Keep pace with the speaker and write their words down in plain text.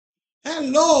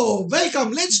Hello,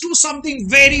 welcome. Let's do something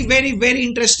very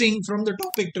interesting from the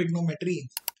topic trigonometry.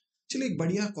 चलिए एक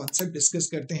बढ़िया concept discuss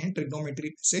करते हैं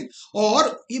ट्रिग्नोमेट्री से, और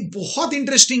ये बहुत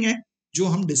इंटरेस्टिंग है जो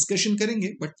हम डिस्कशन करेंगे,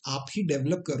 बट आप ही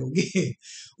डेवलप करोगे।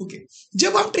 ओके,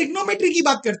 जब हम ट्रिग्नोमेट्री की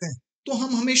बात करते हैं तो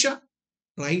हम हमेशा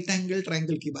राइट एंगल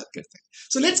ट्रायंगल की बात करते हैं।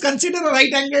 So let's consider a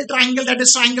right angle triangle, that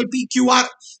is triangle P Q R,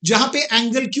 जहां पे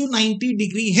एंगल क्यू 90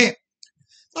 डिग्री है।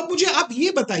 अब मुझे आप ये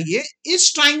बताइए,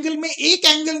 इस ट्राइंगल में एक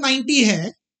एंगल 90 है,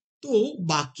 तो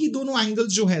बाकी दोनों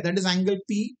एंगल्स जो है, दैट इज एंगल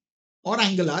पी और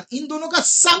एंगल आर, इन दोनों का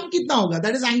सम कितना होगा?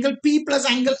 That is angle P plus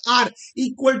angle are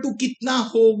equal to कितना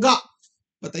होगा?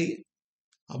 बताइए।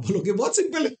 आप बोलोगे बहुत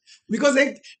सिंपल है, बिकॉज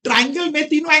एक ट्राइंगल में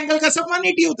तीनों एंगल का सम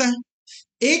 180 होता है।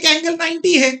 एक एंगल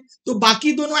 90 है, तो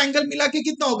बाकी दोनों एंगल मिला के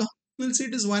कितना होगा? We'll say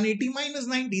it is 180 minus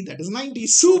 90, that is 90.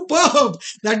 Superb!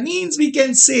 That means we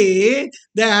can say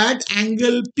that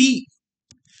angle P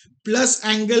plus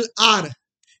angle R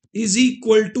is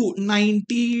equal to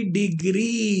 90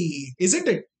 degree, isn't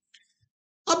it?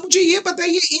 अब मुझे ये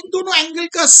बताइए, इन दोनों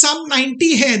एंगल का सम 90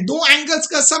 है, दो एंगल्स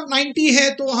का सम 90 है,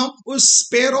 तो हम उस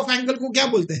पेयर ऑफ एंगल को क्या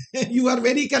बोलते हैं? You are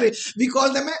very correct, we call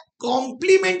them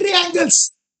complementary angles.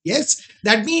 Yes,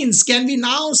 that means can we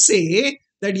now से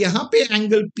that यहाँ पे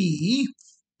angle P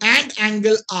and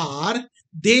angle R,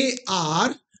 they are,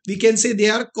 we can say they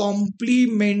are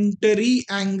complementary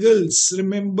angles.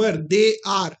 Remember, they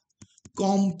are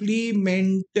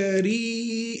complementary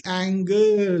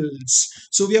angles.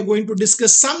 So we are going to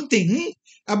discuss something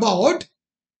about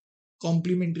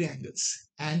complementary angles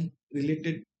and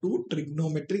related to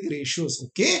trigonometric ratios.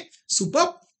 Okay, super.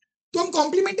 तो हम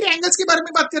complementary angles के बारे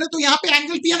में बात करें, तो यहाँ पे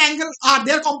angle P and angle are,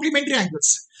 they are complementary angles.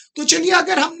 तो चलिए,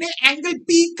 अगर हमने एंगल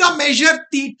पी का मेजर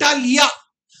थीटा लिया,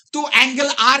 तो एंगल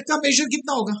आर का मेजर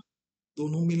कितना होगा?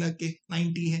 दोनों मिला के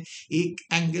 90 है। एक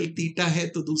एंगल थीटा है,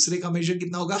 तो दूसरे का मेजर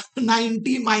कितना होगा?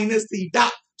 90 माइनस थीटा।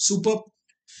 सुपर।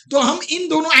 तो हम इन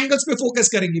दोनों एंगल्स पे फोकस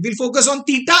करेंगे। Will focus on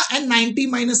theta and 90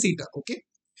 minus theta. Okay,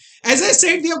 as I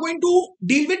said, we are going to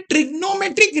deal with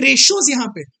trigonometric ratios यहाँ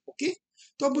पे। ओके,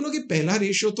 तो आप बोलोगे पहला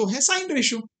रेशियो तो है साइन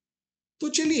रेशियो। तो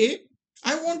चलिए,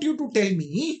 I want you to tell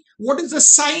me what is the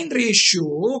sine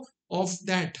ratio of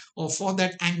that, or for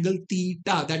that angle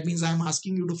theta. That means I am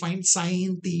asking you to find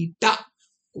sine theta.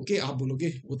 Okay, आप बोलोगे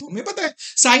वो तो हमें पता है,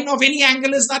 sine of any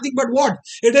angle is nothing but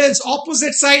what? It is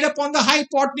opposite side upon the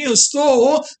hypotenuse. तो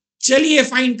चलिए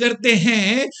find करते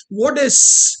हैं what is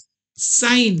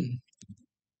sine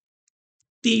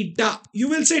theta. You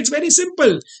will say it's very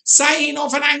simple. Sine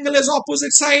of an angle is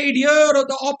opposite side. Here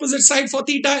the opposite side for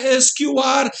theta is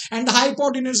QR and the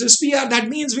hypotenuse is PR. That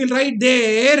means we'll write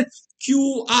there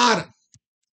QR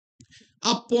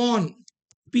upon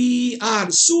PR.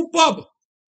 Superb.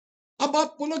 अब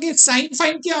आप बोलोगे sign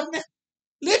find किया हमने,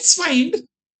 let's find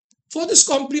for this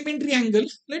complementary angle,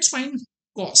 let's find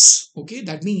cos. Okay,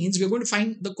 that means we are going to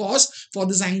find the cos for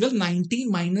this angle 90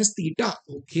 minus theta.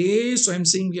 Okay, so I'm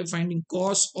saying we are finding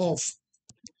cos of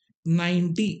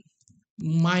 90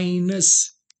 minus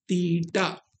theta.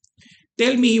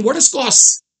 Tell me, what is cos?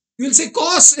 You will say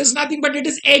cos is nothing but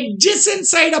it is adjacent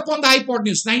side upon the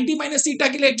hypotenuse. 90 minus theta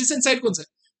के लिए adjacent side कौन सा?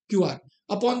 QR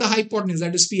upon the hypotenuse,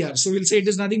 that is PR. So we'll say it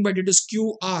is nothing but it is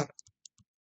QR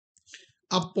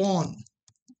upon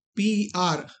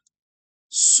PR.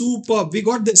 Super, we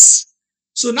got this.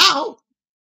 So now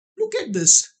look at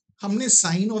this. हमने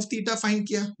sign of theta find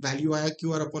किया, value आया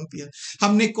Q R upon P R.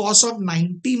 हमने cos of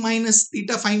 90 minus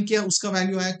theta find किया, उसका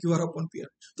value आया Q R upon P R.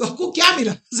 तो आपको क्या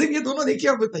मिला? सिर्फ ये दोनों देखिए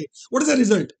और बताइए व्हाट इज द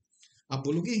रिजल्ट। आप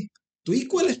बोलोगे तो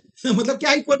इक्वल है। मतलब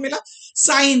क्या इक्वल मिला?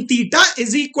 Sine theta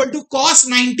is equal to cos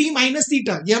 90 minus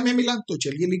theta, ये हमें मिला। तो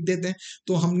चलिए लिख देते हैं।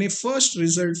 तो हमने फर्स्ट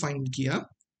रिजल्ट फाइंड किया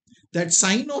that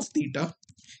sine of theta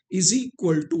is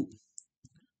equal to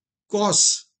cos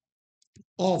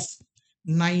of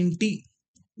 90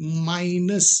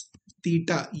 minus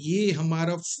theta. ये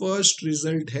हमारा फर्स्ट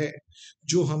रिजल्ट है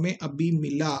जो हमें अभी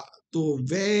मिला। तो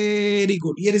वेरी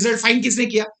गुड, ये रिजल्ट फाइंड किसने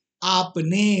किया?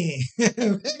 आपने।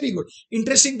 Very good,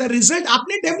 interesting, the result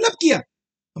आपने डेवलप किया,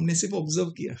 हमने सिर्फ ऑब्जर्व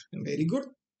किया। Very good.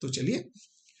 तो चलिए,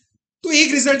 तो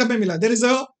एक रिजल्ट हमें मिला, there is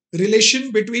a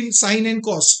relation between sign and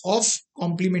cos of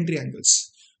complementary angles.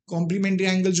 Complementary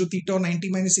angle जो थीटा और 90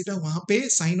 माइनस थीटा, वहां पे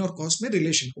साइन और कॉस में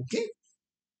रिलेशन। ओके,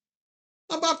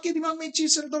 अब आपके दिमाग में एक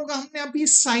चीज चलता होगा, हमने अभी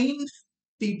साइन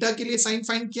थीटा के लिए साइन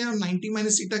फाइंड किया और 90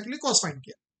 माइनस थीटा के लिए कॉस फाइंड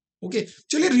किया। ओके,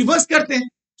 चलिए रिवर्स करते हैं।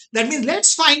 That means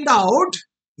let's find out,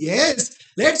 yes,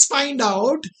 let's find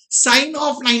out sign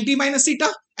of 90 minus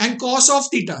theta and cos of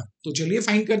theta. तो चलिए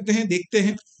फाइंड करते हैं, देखते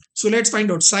हैं। So let's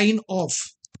find out sign of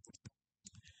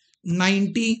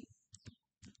 90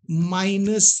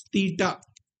 minus theta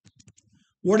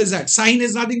What is that? Sine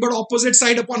is nothing but opposite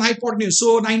side upon hypotenuse.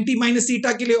 So 90 minus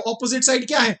theta के लिए opposite side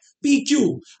क्या है?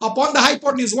 PQ upon the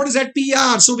hypotenuse. What is that?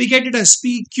 PR. So we get it as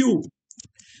PQ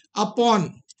upon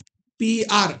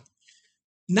PR.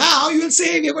 Now you will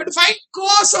say we are going to find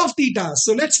cos of theta.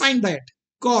 So let's find that.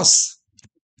 Cos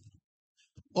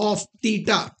of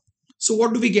theta. So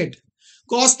what do we get?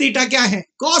 Cos theta क्या है?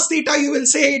 Cos theta you will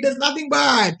say it is nothing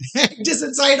but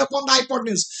adjacent side upon the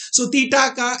hypotenuse. So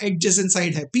theta का adjacent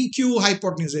side है. PQ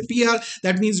hypotenuse है. PR.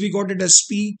 That means we got it as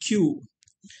PQ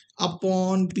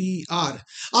upon PR.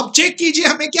 अब check कीजिए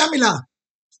हमें क्या मिला?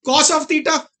 Cos of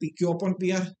theta PQ upon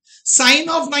PR. Sine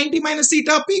of 90 minus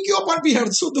theta PQ upon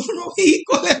PR. So दोनों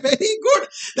equal है. Very good.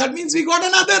 That means we got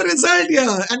another result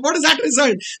here. And what is that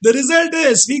result? The result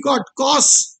is we got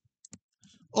cos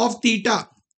of theta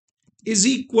is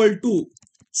equal to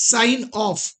sine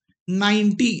of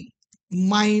 90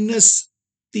 minus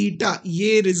theta.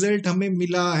 ये result हमें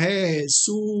मिला है.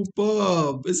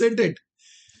 Superb, isn't it?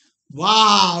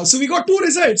 Wow. So we got two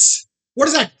results. What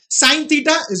is that? Sine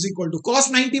theta is equal to cos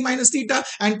 90 minus theta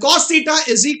and cos theta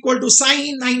is equal to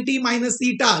sine 90 minus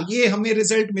theta. ये हमें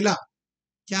result मिला.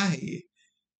 क्या है ये?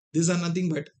 These are nothing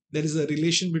but there is a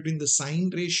relation between the sine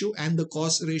ratio and the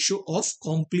cos ratio of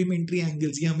complementary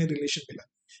angles. ये हमें relation मिला.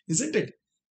 Isn't it?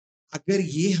 अगर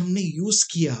ये हमने यूज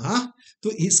किया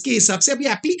तो इसके हिसाब से अभी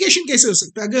एप्लीकेशन कैसे हो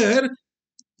सकता है? अगर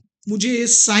मुझे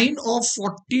साइन ऑफ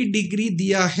 40 डिग्री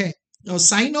दिया है और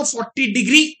sign of 40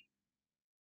 degree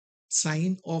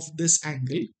sine of this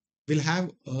angle will have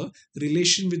a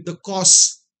relation with the cos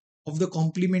of the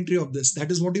complementary of this.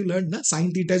 That is what you learned, na?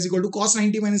 Sin theta is equal to cos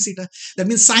 90 minus theta. That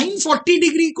means sin 40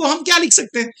 degree को हम क्या लिख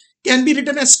सकते हैं? Can be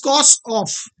written as cos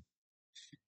of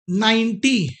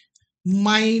 90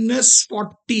 minus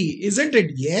 40, isn't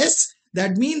it? Yes.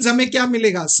 That means हमें क्या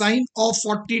मिलेगा? Sin of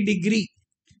 40 degree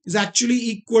is actually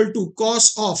equal to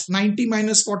cos of 90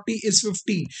 minus 40 is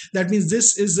 50. That means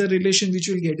this is the relation which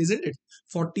we'll get, isn't it?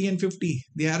 40 and 50,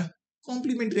 they are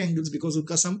complementary angles because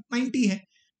उनका sum 90 है.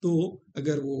 तो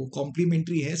अगर वो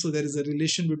complementary है, so there is a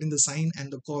relation between the sine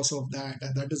and the cos of that,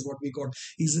 and that is what we got.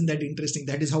 Isn't that interesting?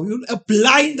 That is how you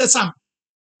apply in the sum.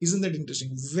 Isn't that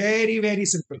interesting? Very very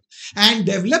simple. And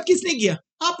develop किसने किया?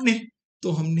 आपने.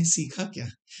 तो हमने सीखा क्या?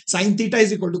 Sin theta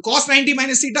is equal to cos 90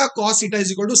 minus theta, cos theta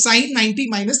is equal to sin 90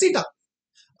 minus theta.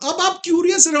 अब आप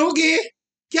curious रहोगे,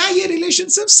 क्या ये रिलेशन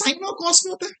सिर्फ साइन और कॉस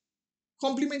में होता है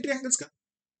कॉम्प्लीमेंट्री एंगल्स का?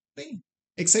 नहीं.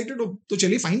 एक्साइटेड हो तो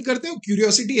चलिए फाइंड करते हैं.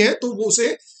 क्यूरियोसिटी है तो वो से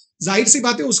जाहिर सी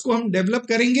बात है उसको हम डेवलप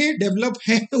करेंगे. डेवलप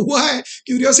है हुआ है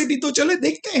क्यूरियोसिटी, तो चले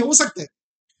देखते हैं, हो सकता है.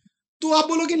 तो आप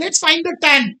बोलोगे let's find the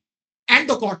tan and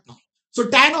the cot now. So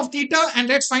tan of theta and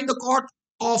let's find the cot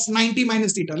of 90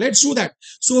 minus theta. Let's do that.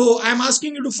 So I'm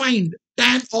asking you to find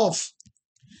tan of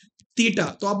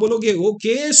theta. तो आप बोलोगे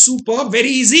okay, super, very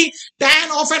easy.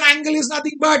 Tan of an angle is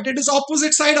nothing but it is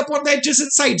opposite side upon the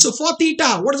adjacent side. So for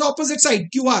theta, what is opposite side?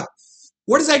 QR.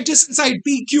 What is adjacent side?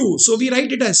 PQ. So we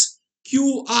write it as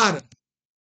QR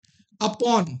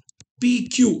upon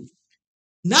PQ.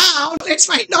 Now let's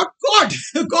find out cot.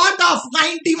 Cot of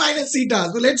 90 minus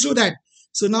theta. So let's do that.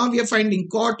 So now we are finding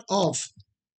cot of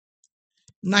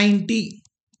 90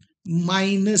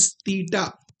 minus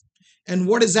theta. And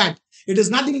what is that? It is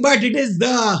nothing but it is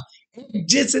the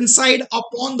adjacent side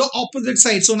upon the opposite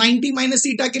side. So 90 minus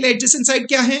theta के लिए adjacent side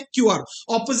क्या है? QR.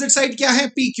 Opposite side क्या है?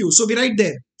 PQ. So we write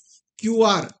there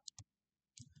QR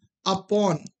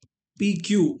upon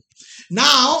PQ.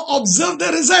 Now observe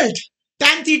the result.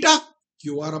 Tan theta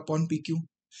QR upon PQ.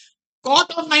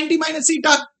 Cot of 90 minus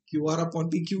theta QR upon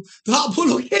PQ. तो आप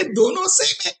बोलोगे दोनों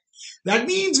सेम है. That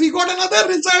means we got another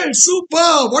result.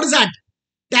 Super. What is that?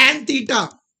 Tan theta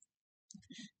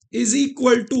is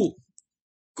equal to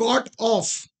cot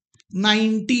of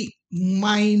 90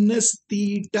 minus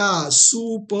theta.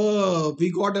 Super.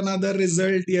 We got another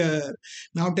result here.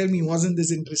 Now tell me, wasn't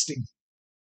this interesting?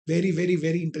 Very very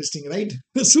very interesting, right?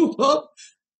 Super.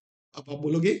 अब आप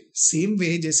बोलोगे same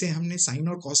way जैसे हमने sign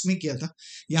और cos में किया था,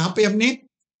 यहाँ पे हमने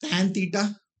tan थीटा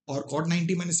और cot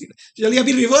 90 minus theta. चलिए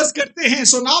अभी रिवर्स करते हैं.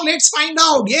 So now let's find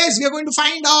out. Yes, we are going to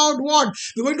find out what?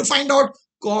 We're going to find out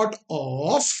cot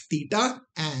of theta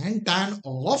and tan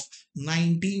of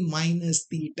 90 minus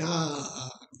theta.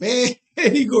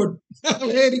 Very good.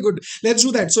 Very good. Let's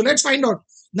do that. So let's find out.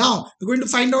 Now we're going to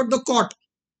find out the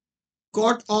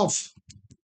cot of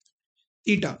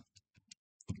theta.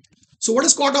 So what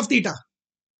is cot of theta?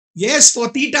 Yes, for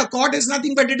theta, cot is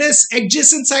nothing but it is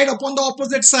adjacent side upon the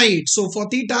opposite side. So for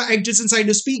theta, adjacent side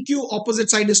is PQ, opposite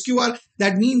side is QR.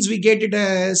 That means we get it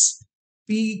as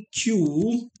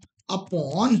PQ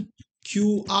upon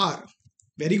QR.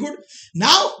 Very good.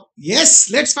 Now, yes,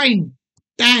 let's find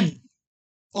tan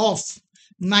of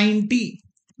 90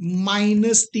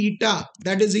 minus theta,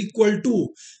 that is equal to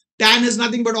tan is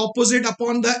nothing but opposite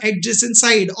upon the adjacent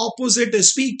side. Opposite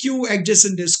is PQ,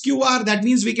 adjacent is QR. That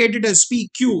means we get it as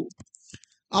PQ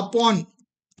upon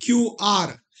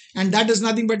QR, and that is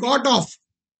nothing but cot of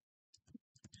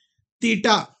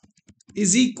theta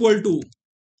is equal to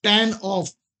tan of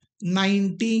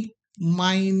 90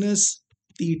 minus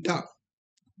theta.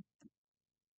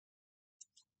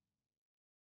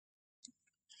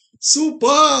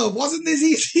 Super! Wasn't this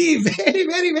easy? Very,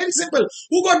 very, very simple.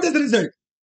 Who got this result?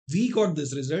 We got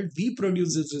this result. We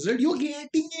produced this result. You're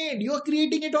getting it. You're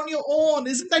creating it on your own.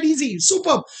 Isn't that easy?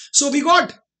 Superb. So we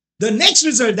got the next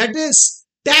result, that is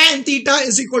tan theta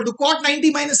is equal to cot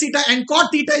 90 minus theta, and cot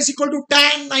theta is equal to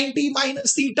tan 90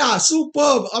 minus theta.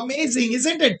 Superb. Amazing,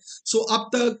 isn't it? So अब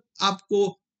तक आपको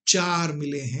 4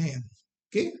 मिले हैं.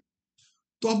 Okay?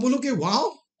 तो आप बोलोगे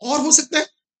wow, और हो सकता है.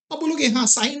 आप बोलोगे हाँ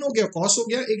साइन हो गया, कॉस हो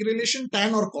गया, एक रिलेशन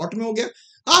टैन और कॉट में हो गया.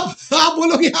 अब आप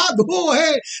बोलोगे हाँ दो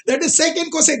है, दैट इज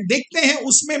सेकंड कोसेक. देखते हैं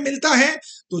उसमें मिलता है,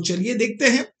 तो चलिए देखते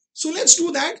हैं. So let's do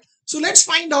that. So let's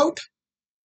find out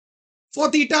for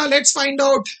theta, let's find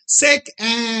out sec,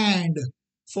 and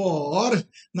for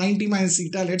 90 minus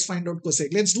theta, let's find out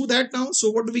cosec. Let's do that now. So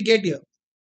what do we get here?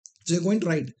 So you're going to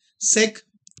write sec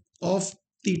of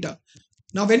theta.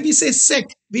 Now when we say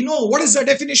sec, we know what is the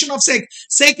definition of sec.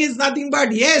 Sec is nothing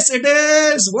but, yes, it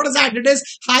is, what is that? It is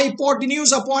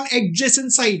hypotenuse upon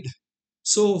adjacent side.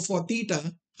 So for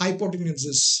theta, hypotenuse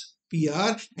is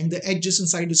PR and the adjacent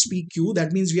side is PQ.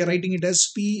 That means we are writing it as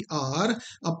PR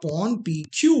upon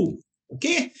PQ.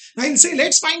 Okay. Now I'll say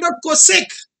let's find out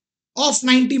cosec of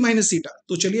 90 minus theta.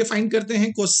 तो चलिए find करते हैं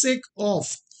cosec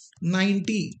of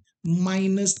 90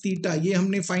 minus theta. ये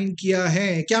हमने find किया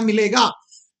है. क्या मिलेगा?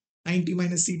 90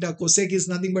 minus theta. Cosec is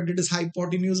nothing but it is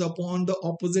hypotenuse upon the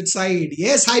opposite side.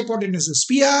 Yes, hypotenuse is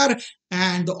PR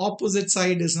and the opposite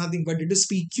side is nothing but it is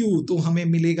PQ. तो हमें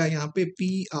मिलेगा यहाँ पे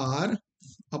PR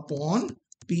upon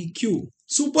PQ.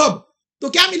 Superb. तो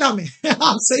क्या मिला हमें?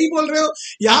 आप सही बोल रहे हो.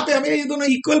 यहाँ पे हमें ये दोनों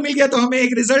इक्वल मिल गया, तो हमें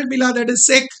एक रिजल्ट मिला, that is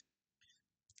sec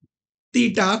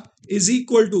theta is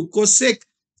equal to cosec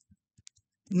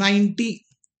 90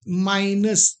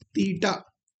 minus theta.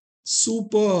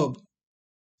 Superb.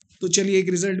 तो चलिए एक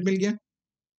रिजल्ट मिल गया.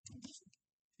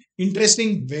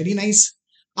 Interesting, very nice.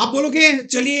 आप बोलोगे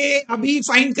चलिए अभी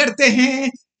फाइंड करते हैं.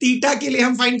 थीटा के लिए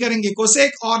हम फाइंड करेंगे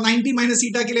कोसेक और 90 माइनस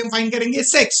थीटा के लिए हम फाइंड करेंगे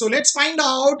सेक. So let's find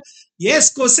out. Yes,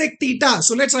 cosec theta.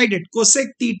 So let's write it. Cosec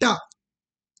theta.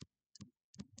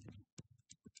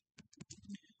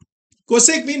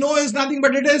 Cosec we know is nothing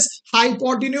but it is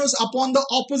hypotenuse upon the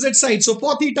opposite side. So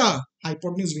for theta,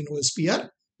 hypotenuse we know is PR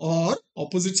और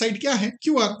opposite side क्या है?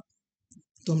 QR.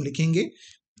 तो हम लिखेंगे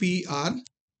PR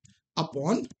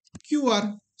upon QR.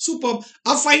 Superb.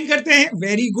 अब find करते हैं.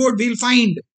 Very good. We'll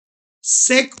find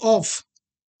sec of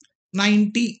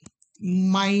 90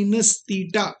 minus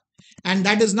theta. And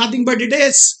that is nothing but it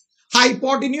is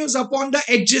hypotenuse upon the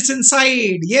adjacent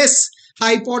side. Yes,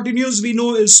 hypotenuse we know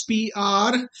is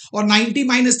PR और 90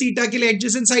 minus theta के लिए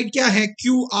adjacent side क्या है?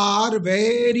 QR.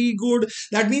 Very good.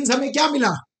 That means हमें क्या मिला?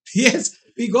 Yes,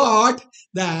 we got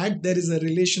that there is a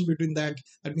relation between that.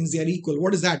 That means they are equal.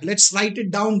 What is that? Let's write it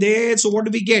down there. So what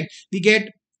do we get? We get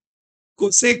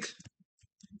cosec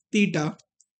theta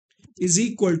is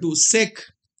equal to sec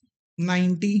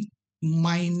 90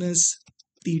 minus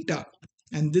theta,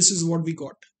 and this is what we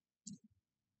got.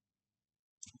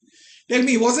 Tell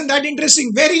me, wasn't that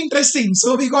interesting? Very interesting.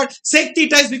 So we got sec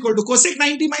theta is equal to cosec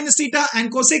 90 minus theta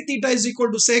and cosec theta is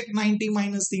equal to sec 90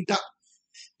 minus theta.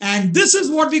 And this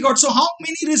is what we got. So how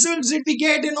many results did we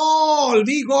get in all?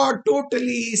 We got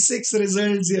totally 6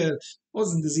 results here.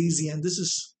 Wasn't this easy? And this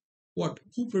is what?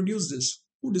 Who produced this?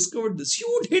 Who discovered this?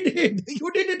 You did it.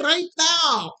 You did it right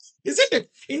now. Isn't it?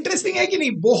 Interesting है कि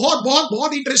नहीं? बहुत बहुत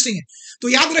बहुत interesting है. तो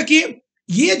याद रखिए,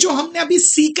 ये जो हमने अभी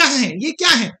सीखा है, ये क्या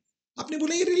है? आपने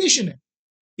बोला ये रिलेशन है.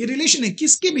 ये रिलेशन है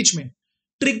किसके बीच में?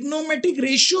 ट्रिग्नोमेट्रिक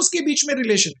रेशियोज के बीच में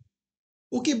रिलेशन है.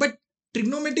 Okay, but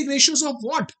trigonometric ratios of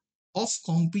what? Of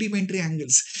complementary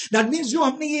angles. That means जो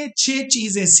हमने ये 6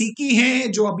 चीजें सीखी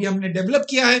हैं, जो अभी हमने डेवलप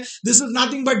किया है, this is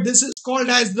nothing but this is called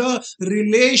as the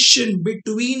relation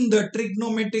between the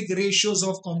trigonometric ratios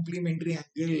of complementary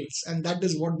angles, and that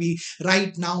is what we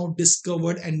write now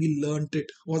discovered and we learned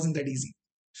it. Wasn't that easy?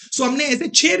 सो हमने ऐसे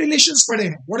 6 relations पढ़े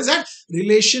हैं. What is that?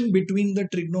 Relation between the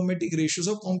trigonometric ratios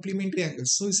of complementary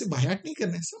angles. सो इसे बायात नहीं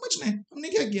करना है, समझना है. हमने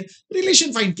क्या किया?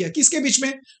 रिलेशन फाइंड किया. किसके बीच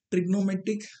में?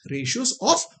 Trigonometric ratios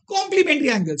of complementary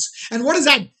angles. And what is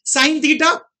that? Sine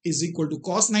theta is equal to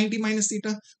cos 90 minus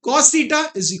theta. Cos theta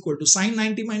is equal to sin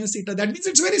 90 minus theta. That means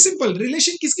it's very simple.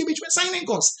 Relation किसके बीच में? Sin and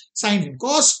cos. Sin and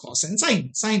cos, cos and sin.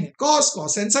 Sin and cos,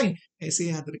 cos and sin. ऐसे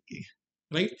याद रखिए.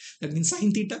 right? That means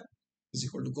sin theta is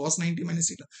equal to cos 90 minus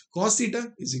theta. Cos theta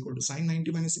is equal to sin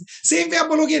 90 minus theta. Same way आप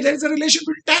बोलोगे there is a relation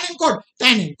between tan and cot,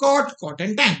 tan and cot, cot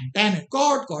and tan, tan and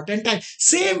cot, cot and tan.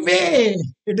 Same way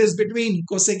it is between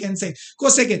cosec and sec,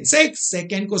 cosec and sec,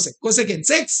 sec and cosec, cosec and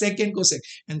sec, sec and cosec,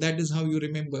 and that is how you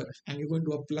remember, and you're going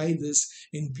to apply this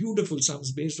in beautiful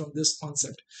sums based on this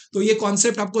concept. तो ये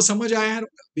concept आपको समझ आया है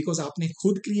because आपने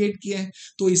खुद create किया है,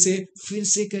 तो इसे फिर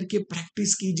से करके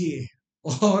practice कीजिए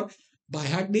और बाय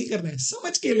हार्ट नहीं करना है,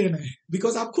 समझ के लेना है,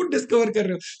 बिकॉज आप खुद डिस्कवर कर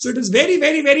रहे हो. So it is very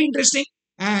very very interesting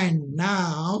and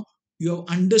now you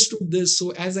have understood this. So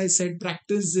as I said,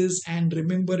 practice this and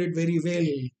remember it very well,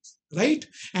 right?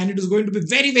 And it is going to be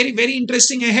very very very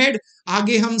interesting ahead.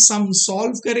 आगे हम sum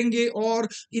solve करेंगे और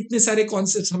इतने सारे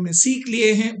concepts हमने सीख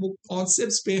लिए हैं, वो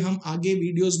कॉन्सेप्ट्स पे हम आगे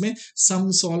वीडियोस में सम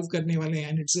सॉल्व करने वाले हैं.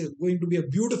 And it's going to be a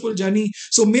beautiful journey.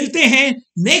 सो मिलते हैं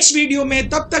नेक्स्ट वीडियो में.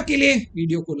 तब तक के लिए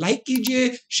वीडियो को लाइक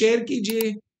कीजिए, शेयर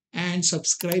कीजिए एंड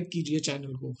सब्सक्राइब कीजिए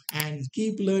चैनल को. And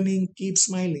keep learning, keep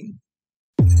smiling.